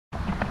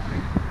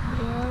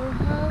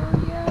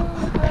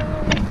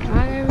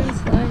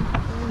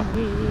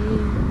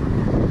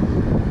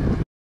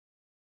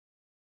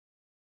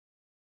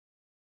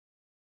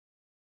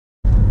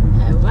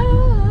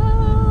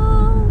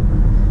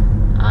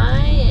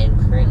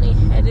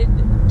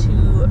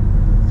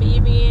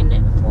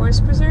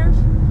Forest Preserve.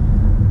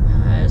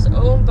 It was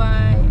owned by,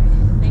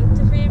 I think,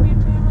 the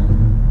Fayban family,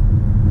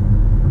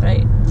 but I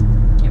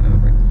can't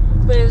remember.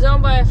 But it was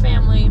owned by a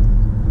family.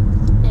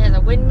 It has a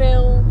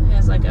windmill. It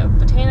has like a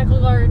botanical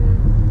garden.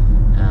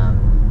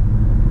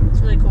 It's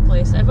a really cool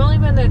place. I've only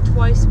been there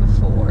twice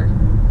before.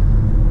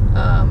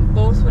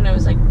 Both when it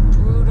was like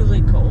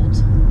brutally cold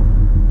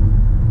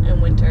in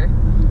winter.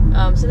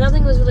 So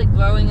nothing was really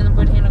growing in the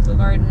botanical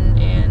garden,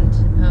 and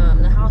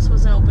the house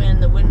wasn't open,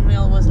 the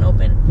windmill wasn't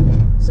open.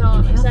 So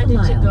I'm excited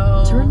to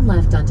go. Turn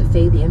left onto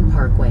Fayban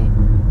Parkway.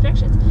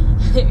 Directions.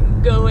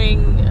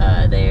 Going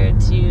there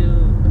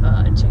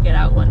to check it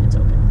out when it's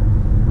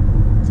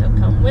open. So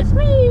come with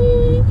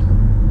me.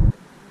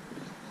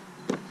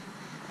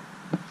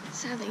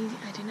 Sadly,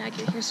 I did not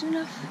get here soon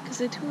enough because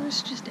the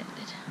tours just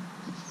ended.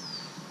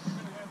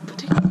 But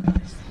take a look at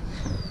this thing.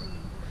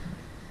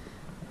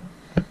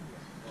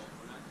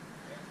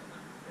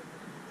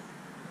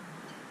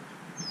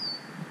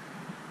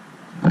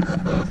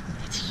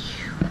 It's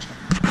huge.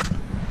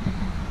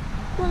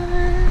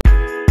 What?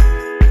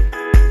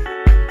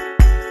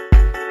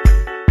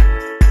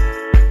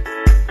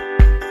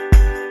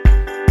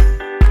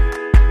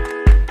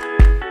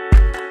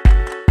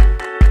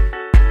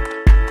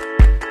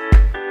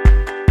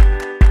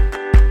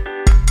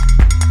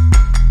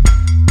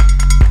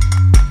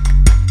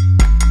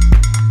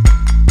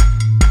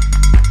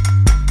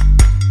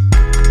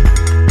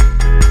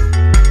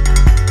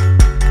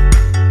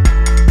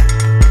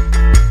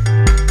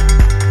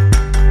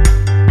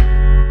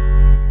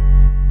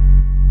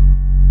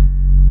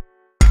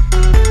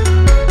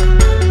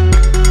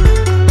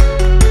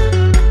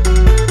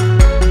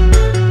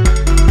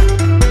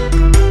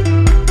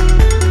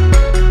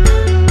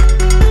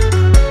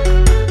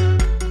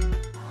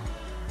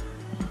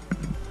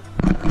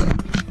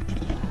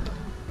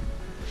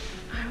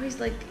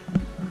 Like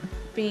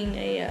being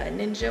a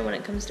ninja when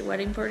it comes to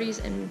wedding parties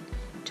and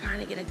trying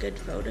to get a good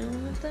photo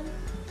of them,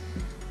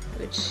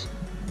 which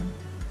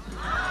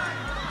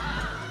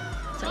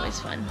it's always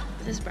fun.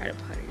 But this bridal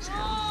party is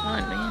having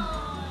fun, man.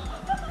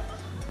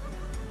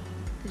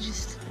 They're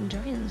just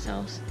enjoying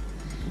themselves.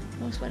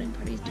 Most wedding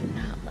parties do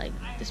not like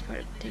this part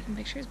of taking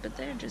pictures, but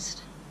they're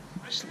just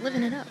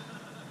living it up.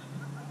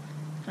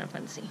 It's kind of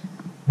fun to see.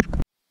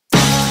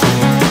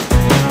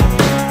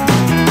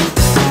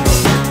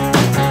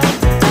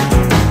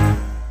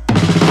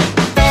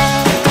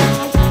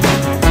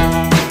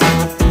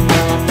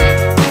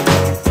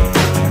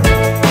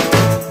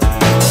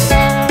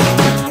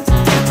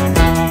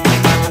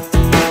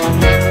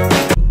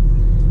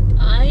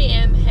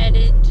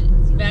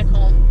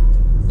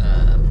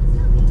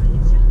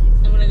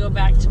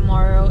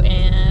 Tomorrow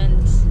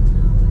and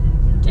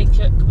take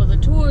a couple of the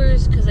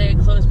tours because they had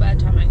closed by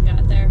the time I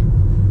got there.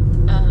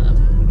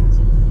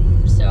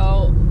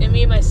 And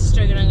me and my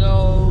sister are gonna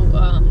go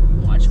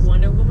watch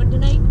Wonder Woman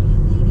tonight.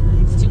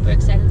 Super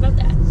excited about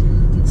that.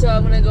 So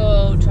I'm gonna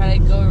go try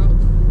to go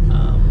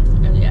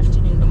early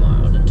afternoon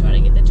tomorrow to try to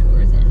get the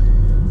tours in.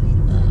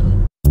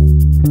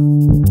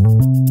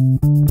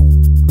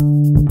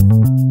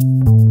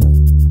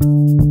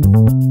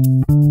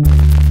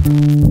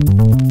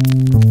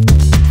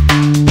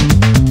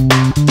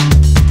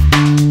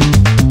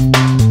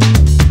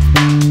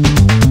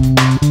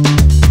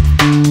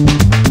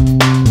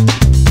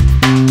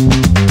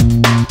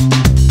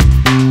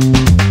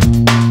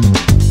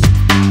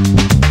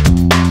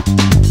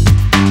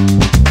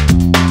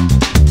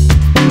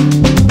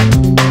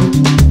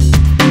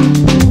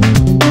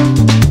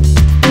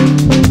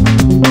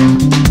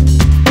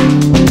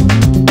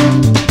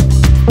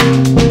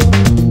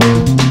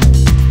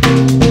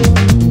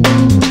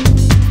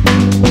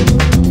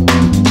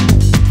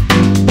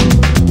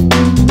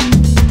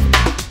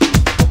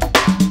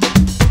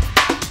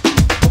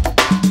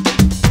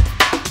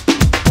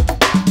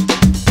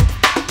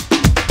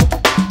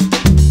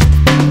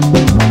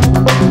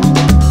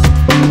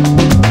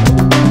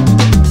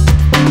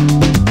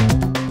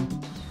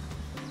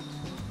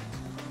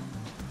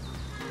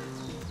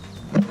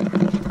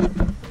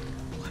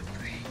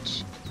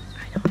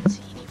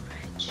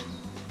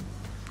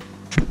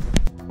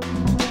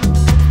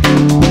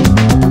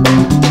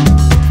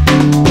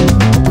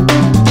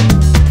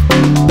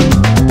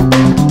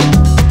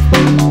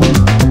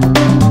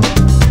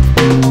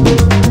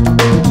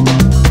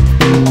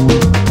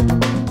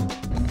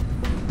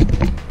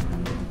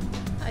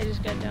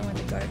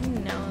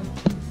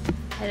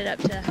 Headed up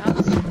to the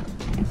house to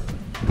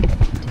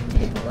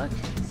take a look.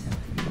 So,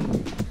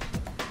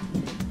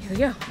 here we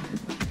go.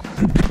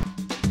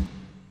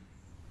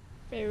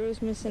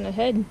 Pharaoh's missing a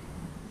head.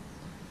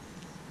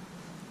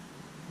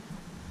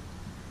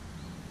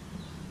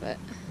 But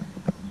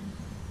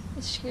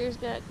this here's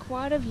got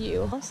quite a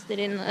view. They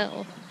didn't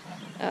allow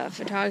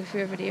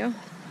photography or video,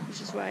 which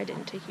is why I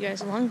didn't take you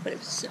guys along, but it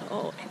was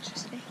so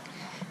interesting.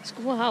 It's a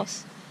cool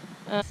house.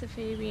 The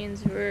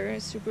Fabians were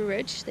super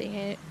rich. They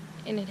had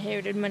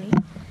inherited money.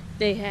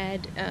 They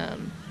had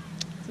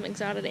some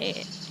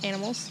exotic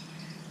animals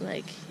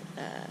like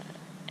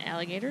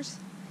alligators,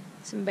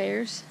 some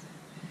bears,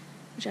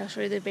 which I'll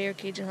show you the bear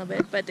cage in a little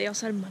bit. But they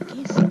also had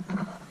monkeys.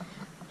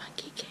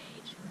 Monkey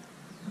cage.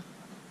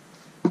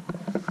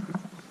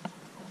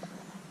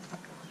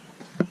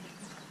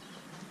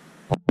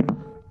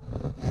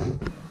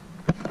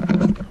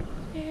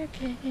 Bear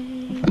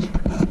cage.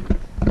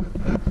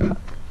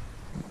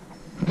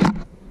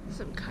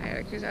 Some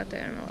kayakers out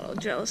there. I'm a little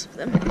jealous of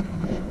them.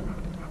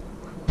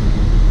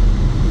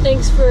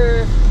 Thanks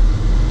for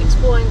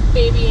exploring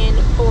Fayban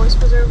Forest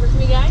Preserve with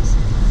me, guys.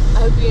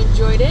 I hope you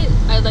enjoyed it.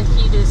 I'd like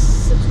you to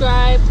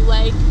subscribe,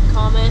 like,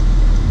 comment.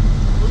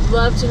 Would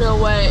love to know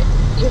what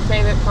your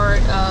favorite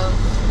part of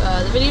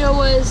the video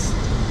was.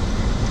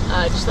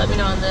 Just let me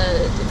know in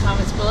the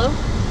comments below.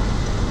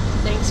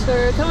 Thanks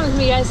for coming with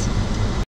me, guys.